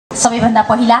सबैभन्दा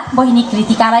पहिला बहिनी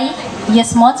कृतिकालाई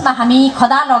यस मञ्चमा हामी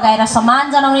खदा लगाएर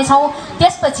सम्मान जनाउने छौं।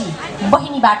 त्यसपछि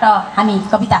बहिनीबाट हामी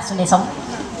कविता सुन्नेछौं।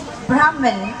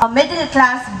 Brahmin, a middle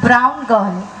class brown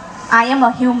girl, I am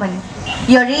a human.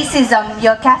 Your racism,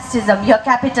 your casteism, your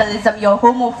capitalism, your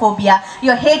homophobia,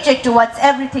 your hatred towards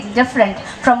everything different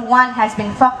from one has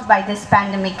been fucked by this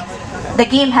pandemic. The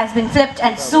game has been flipped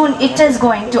and soon it is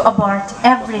going to abort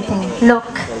everything.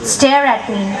 Look, stare at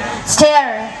me.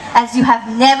 Stare as you have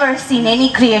never seen any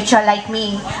creature like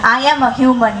me. I am a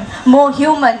human, more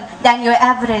human than your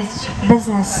average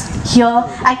business. Here,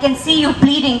 I can see you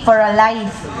pleading for a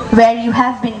life where you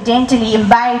have been daintily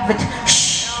imbibed with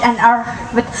and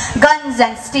with guns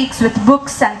and sticks, with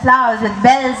books and flowers, with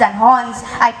bells and horns.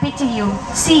 I pity you.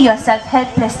 See yourself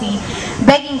helplessly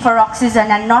begging for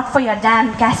oxygen, and not for your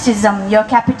damn casteism, your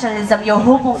capitalism, your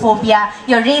homophobia,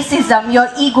 your racism, your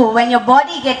ego. When your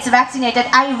body gets vaccinated,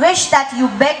 I wish that you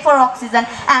beg for oxygen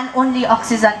and only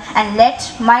oxygen, and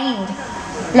let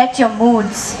your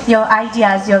moods, your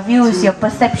ideas, your views, your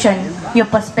perception, your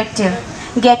perspective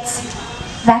gets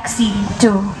vaccine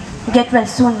too. Get well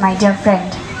soon, my dear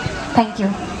friend. Thank you.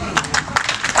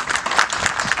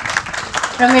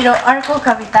 र मेरो अर्को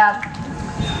कविता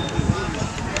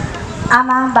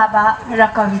आमा बाबा र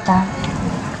कविता।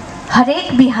 हरेक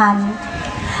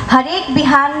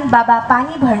बिहान बाबा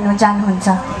पानी भर्नु जानुहुन्छ।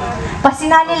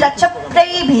 पसिनाले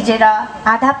लचप्रै भिजेर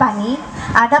आधा पानी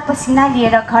आधा पसिना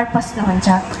लिएर घर पस्नुहुन्छ।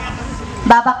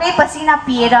 बाबाकै पसिना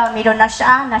पिएर मेरो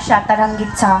नशा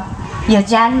तरङ्गित छ। यो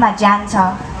ज्यानमा ज्यान छ।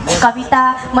 कविता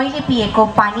मैले पिएको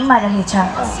पानीमा रहेछ।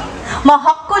 म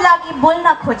हकको लागि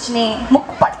बोल्न खोज्ने, मुख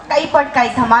पड्काई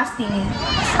धमास दिने।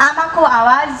 आमाको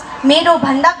आवाज मेरो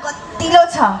भन्दा गतिलो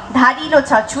छ, धारिलो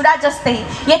छ, छुरा जस्तै।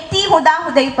 यति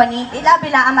हुँदै पनि बेला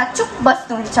बेला आमा चुप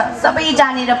बस्नुहुन्छ, सबै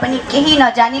जानेर पनि केही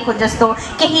नजानेको जस्तो,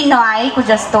 केही नआएको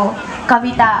जस्तो।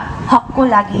 कविता हकको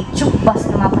लागि चुप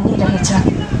बस्नुमा पनि रहेछ।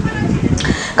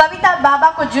 कविता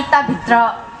बाबाको जुत्ताभित्र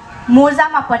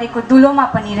मोजामा परेको दुलोमा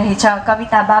पनि रहेछ।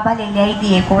 कविता बाबाले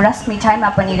ल्याइदिएको रस मिठाईमा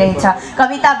पनि रहेछ।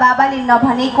 कविता बाबाले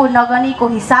नभनेको नगनेको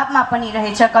हिसाबमा पनि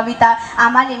रहेछ। कविता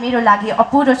आमाले मेरो लागि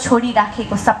अपुरो छोडी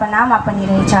राखेको सपनामा पनि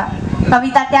रहेछ।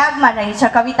 कविता त्यागमा रहेछ।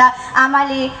 कविता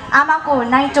आमाको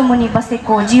नाइटो मुनि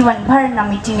बसेको जीवनभर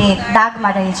नमिटिने दागमा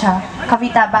रहेछ।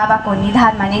 कविता बाबाको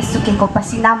निधारमा नै सुकेको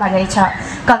पसिनामा रहेछ।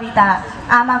 कविता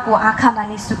आमाको आँखामा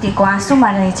नै सुकेको आँसुमा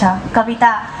रहेछ।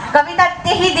 कविता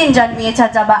त्यही दिन जन्मिएछ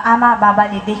जब आमा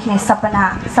बाबाले देख्ने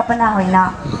सपना होइन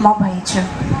म भएछु।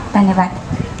 धन्यवाद।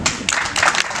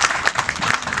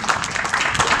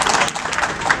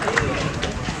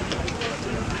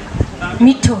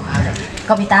 मिठो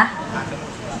कविता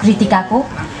कृतिकाको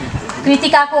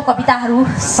कविताहरू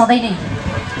सधैँ नै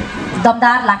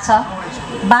दमदार लाग्छ,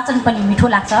 वाचन पनि मिठो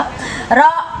लाग्छ। र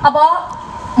अब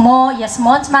म यस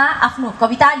मञ्चमा आफ्नो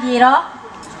कविता लिएर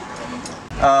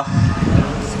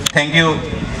thank you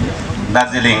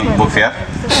Darjeeling book fair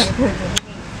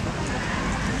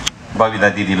Babita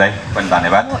दिदीलाई पनि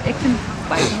धन्यवाद।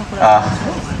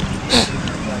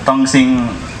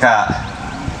 तङसिङका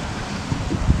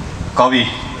कवि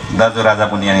दाजु राजा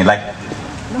पुनियानीलाई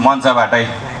मञ्चबाटै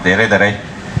धेरै धेरै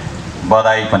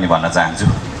बधाई पनि भन्न चाहन्छु।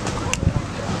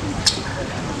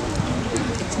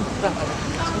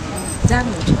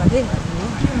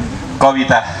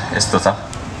 कविता यस्तो छ।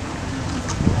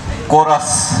 कोरस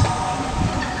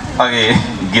अघि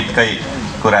गीतकै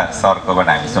कुरा सरकोबाट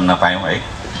हामी सुन्न पायौँ है,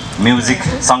 म्युजिक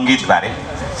सङ्गीतबारे।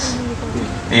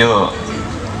 यो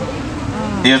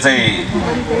चाहिँ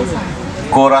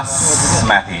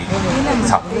कोरसमाथि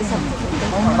छ।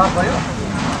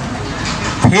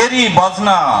 फेरि बज्न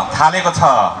थालेको छ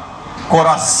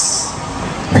कोरस,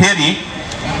 फेरि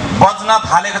बज्न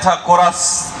थालेको छ कोरस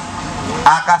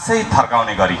आकाशै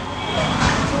थर्काउने गरी।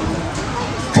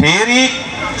 फेरि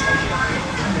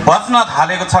बज्न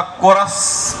थालेको छ कोरस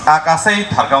आकाशै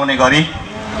थर्काउने गरी।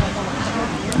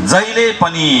 जहिले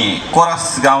पनि कोरस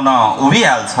गाउन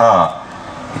उभिहाल्छ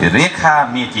रेखा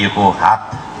मेटिएको हात।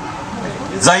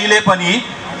 जहिले पनि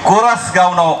कोरस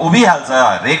गाउन उभिहाल्छ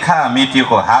रेखा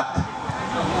मेटिएको हात।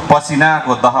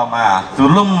 पसिनाको दहमा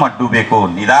तुलुम्म डुबेको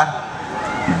निधार,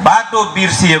 बाटो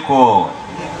बिर्सिएको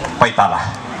पैताला।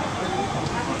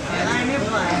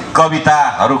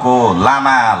 कविताहरूको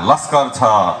लामा लस्कर छ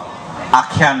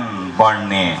आख्यान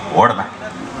बढ्ने होडमा।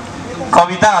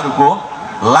 कविताहरूको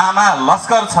लामा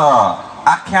लस्कर छ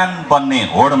आख्यान बन्ने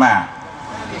होडमा।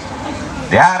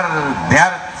 ध्यार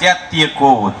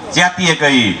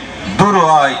च्यातिएकै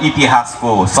दुरूह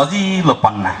इतिहासको सजिलो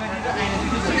पन्ना।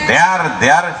 ध्यार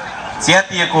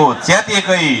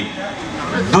च्यातिएकै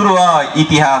दुरूह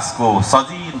इतिहासको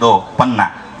सजिलो पन्ना।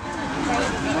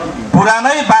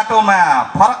 पुरानै बाटोमा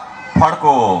फरक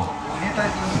फड्को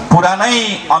पुरानै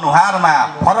अनुहारमा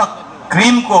फरक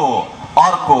क्रिमको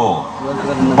अर्को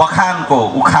बखानको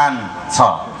उखान छ।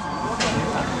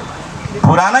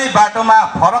 पुरानै बाटोमा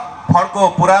फरक फड्को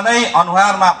पुरानै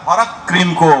अनुहारमा फरक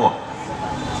क्रिमको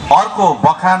अर्को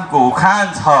बखानको उखान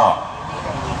छ।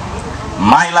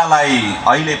 माइलालाई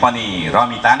अहिले पनि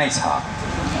रमिता नै छ।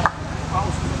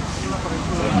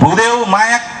 बुदेउ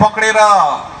मायाक पक्रेर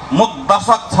मुख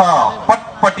दशक छ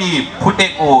पटपटी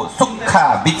फुटेको सुक्खा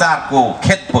विचारको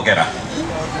खेत बोकेर।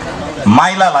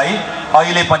 माइलालाई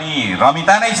अहिले पनि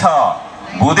रमिता नै छ।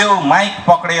 बुदेउ माइक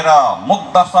पक्रेर मुख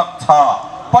दशक छ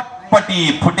पटपटी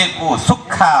फुटेको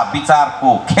सुक्खा विचारको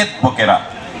खेत बोकेर।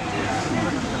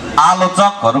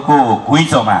 आलोचकहरूको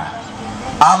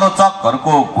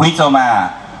घुइँचोमा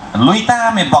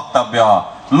लुइतामे वक्तव्य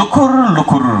लुखुर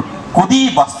लुखुर कुदी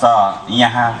बस्छ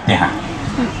यहाँ त्यहाँ।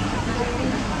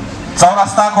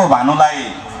 चौरस्ताको भानुलाई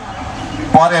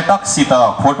पर्यटकसित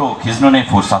फोटो खिच्नु नै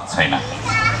फुर्सद छैन।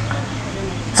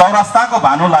 चौरस्ताको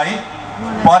भानुलाई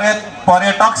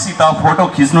पर्यटकसित फोटो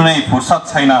खिच्नु नै फुर्सद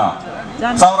छैन।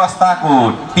 चौरस्ताको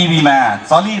टिभीमा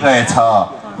चलिरहेछ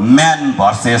म्यान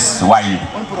भर्सेस वाइल्ड।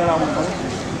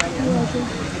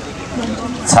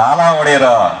 छाला ओढेर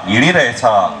हिँडिरहेछ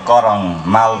करङ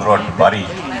माल रोड भरि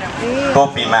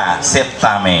टोपीमा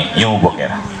सेप्तामे हिउँ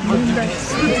बोकेर।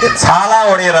 छाला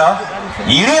ओढेर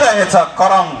हिँडिरहेछ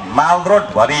करङ माल रोड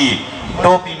भरि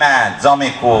टोपीमा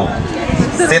जमेको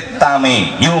सेप्तामे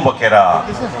हिउँ बोकेर।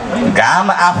 घाम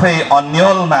आफै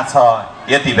अन्यलमा छ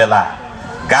यति बेला।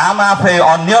 घाम आफै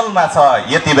अन्यलमा छ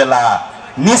यति बेला।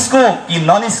 निस्कौँ कि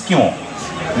ननिस्क्यौँ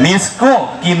निस्कौँ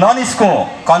कि ननिस्कौँ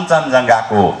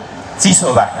कञ्चनजङ्घाको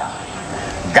चिसोबाट।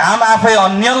 घाम आफै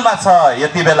अन्यलमा छ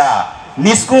यति बेला।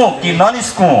 निस्कौँ कि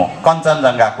ननिस्कौँ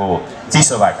कञ्चनजङ्घाको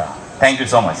चिसोबाट। Thank you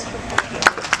so much.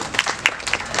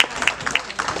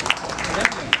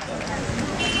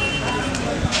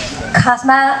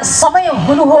 खासमा समय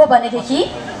हुनु हो भनेदेखि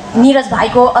निरज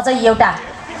भाइको अझै एउटा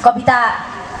कविता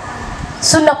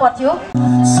सुन्न पर्थ्यो।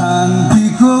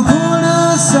 शान्तिको गुण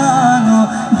सानो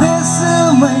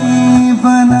देशमै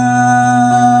बना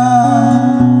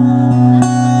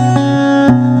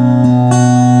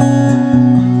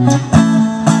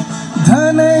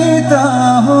धनै त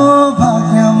हो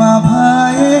भाग्यमा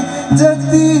भए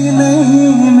जति नै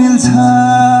मिल्छ।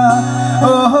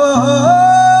 ओहो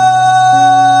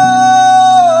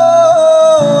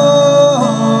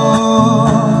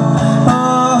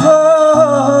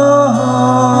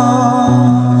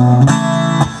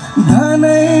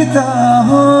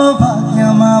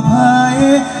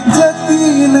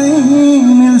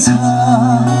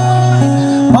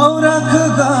पौरख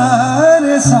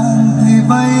गरे शान्ति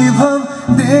वैभव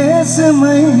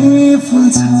देशमै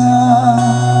फुल्छ।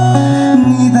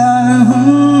 निधार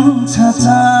हुन्छ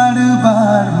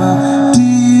चाडबाडमा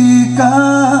टिका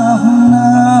हुन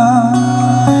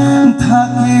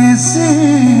थाकेसी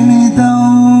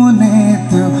निदाउने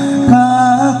त्यो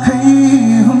काखै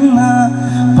हुन्न।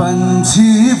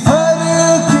 पन्छी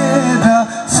फर्केर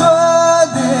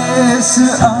स्वदेश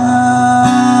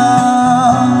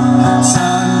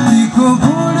शान्तिको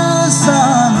गुण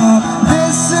सानो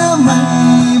देशमै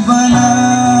बना।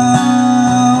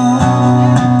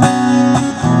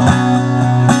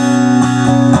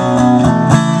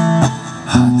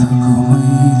 हातको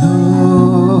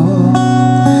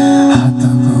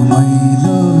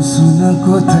मैलो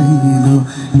सुनको थैलो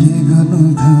के गर्नु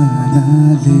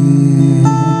धनले।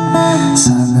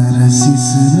 सागर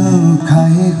सिस्नो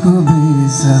खाएको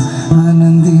बेस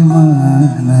आनन्दी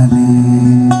मनले।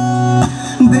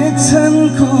 देख्छन्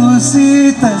खुसी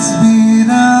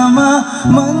तस्बिरमा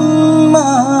मनमा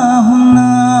हुन्न।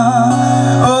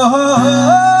 ओहो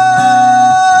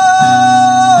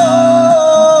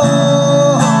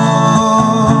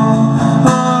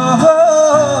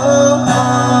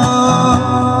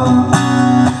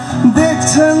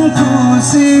देख्छन्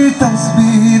खुसी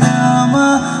तस्बिरमा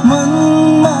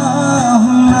मनमा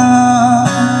हुन्न।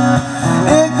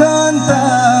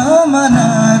 एकान्तमा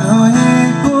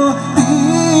नरोएको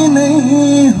तिनै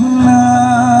हुन्न।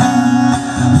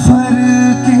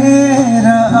 फर्केर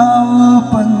आऊ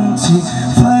पन्छी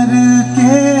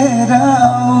फर्केर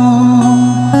आऊ।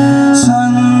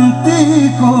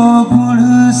 शान्तिको गुण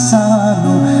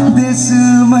सानो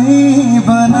देशमै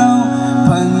बनाऊ।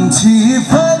 पन्छी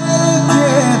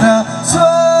फर्केर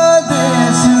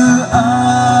स्वदेश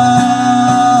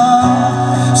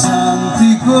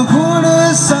शान्तिको गुण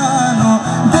सानो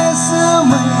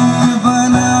देशमै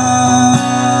बनाऊ।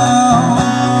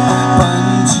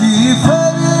 पन्छी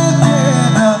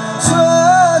फर्केर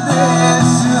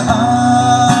स्वदेश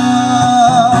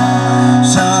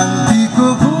शान्तिको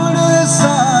गुण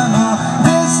सानो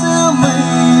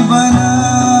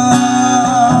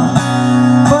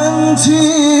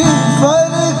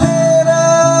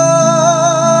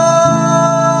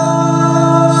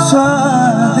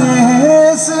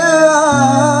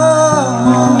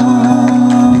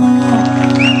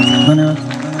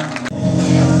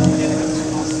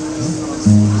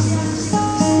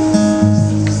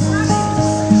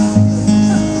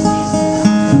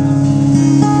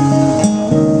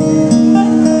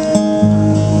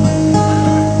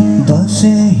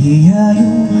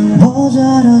आयो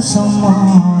बजारसम्म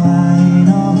आएन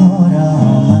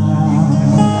घरमा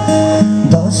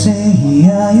दसैँ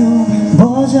आयो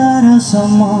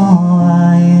बजारसम्म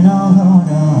आएन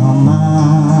घरमा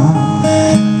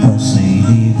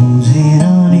कसैले बुझेन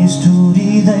निष्ठुरी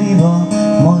दैव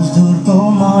मजदुरको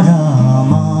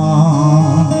मरमा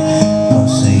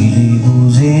कसैले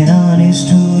बुझेन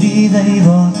निष्ठुरी दैव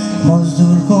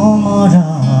मजदुरको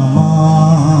मरमा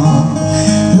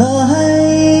ल है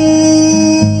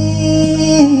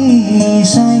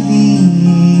साइली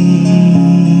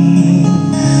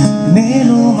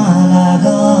मेलोमा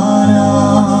लागन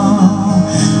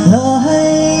ल है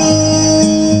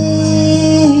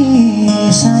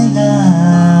साइला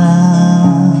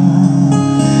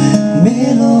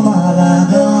मेलोमा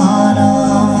लागन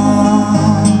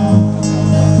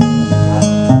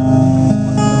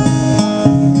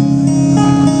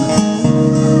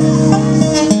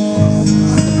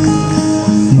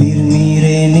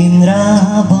मिरमिरे निन्द्रा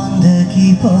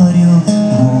बन्दकी पर्यो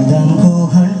गोदामको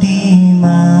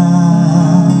घन्टीमा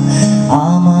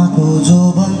आमाको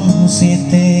जोबन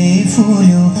सेतै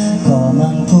फुल्यो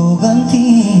कमानको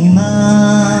गन्तीमा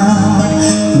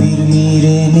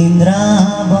मिरमिरे निन्द्रा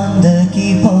बन्दकी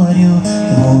पर्यो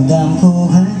गोदामको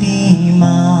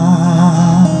घन्टीमा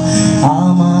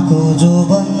आमाको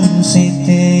जोबन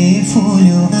सेतै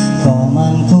फुल्यो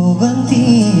कमानको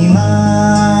गन्तीमा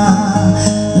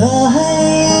ल है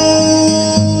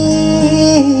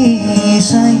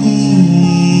साइली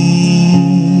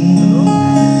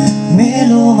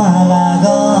मेलोमा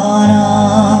लागन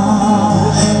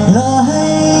ल है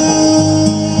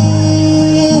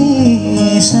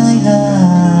साइला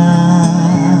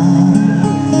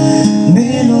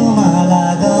मेलोमा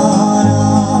लागन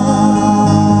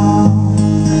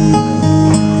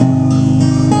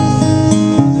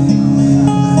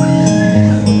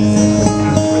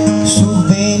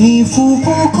सुबेनी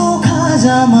फुपूको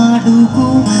खाजामा डुकु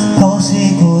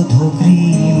कसैको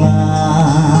धोक्रीमा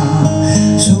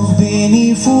सुबेनी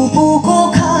फुपूको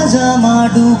खाजामा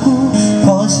डुकु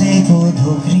कसैको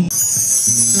धोक्री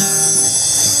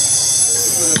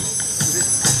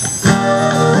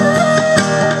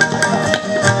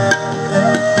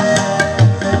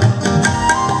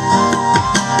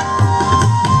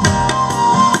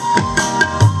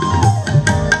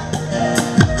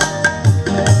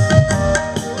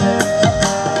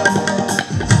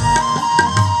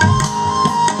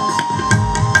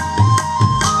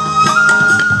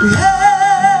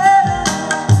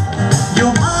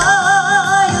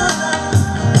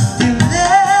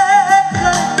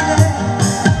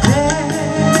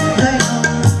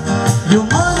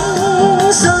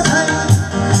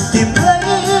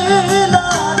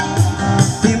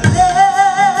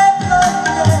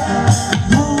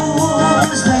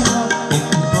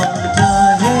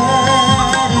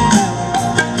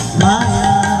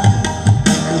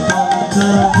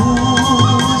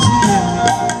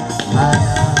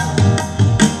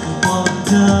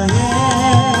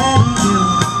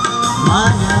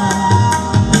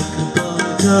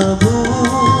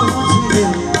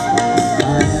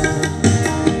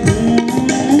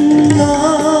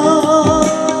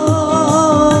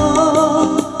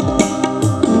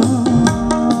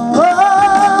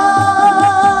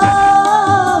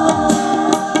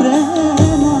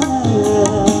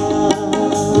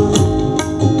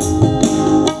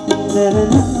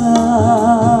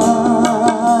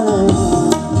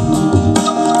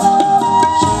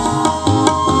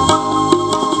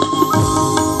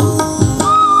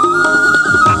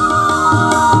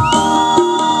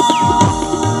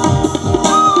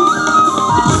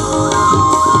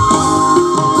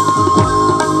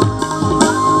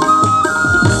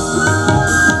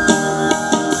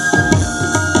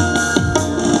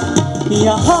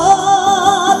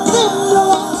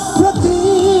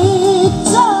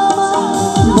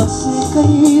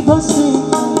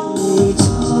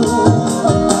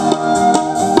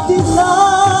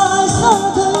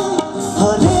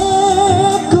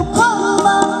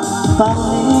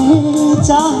पाउने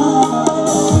चाह